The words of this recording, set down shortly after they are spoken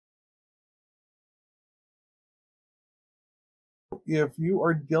if you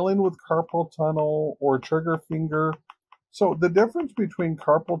are dealing with carpal tunnel or trigger finger, so the difference between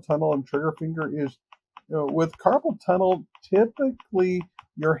carpal tunnel and trigger finger is, with carpal tunnel, typically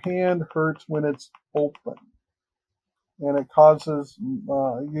your hand hurts when it's open, and it causes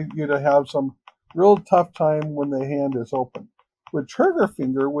you to have some real tough time when the hand is open. With trigger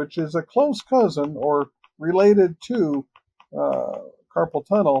finger, which is a close cousin or related to uh, carpal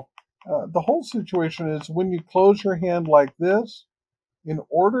tunnel, the whole situation is when you close your hand like this, in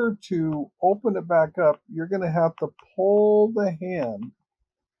order to open it back up, you're going to have to pull the hand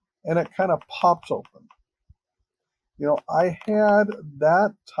and it kind of pops open. I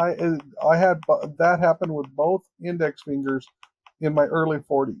had that happen with both index fingers in my early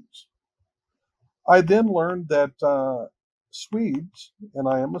 40s. I then learned that Swedes, and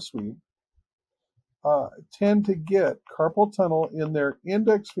I am a Swede, tend to get carpal tunnel in their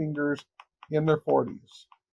index fingers in their 40s.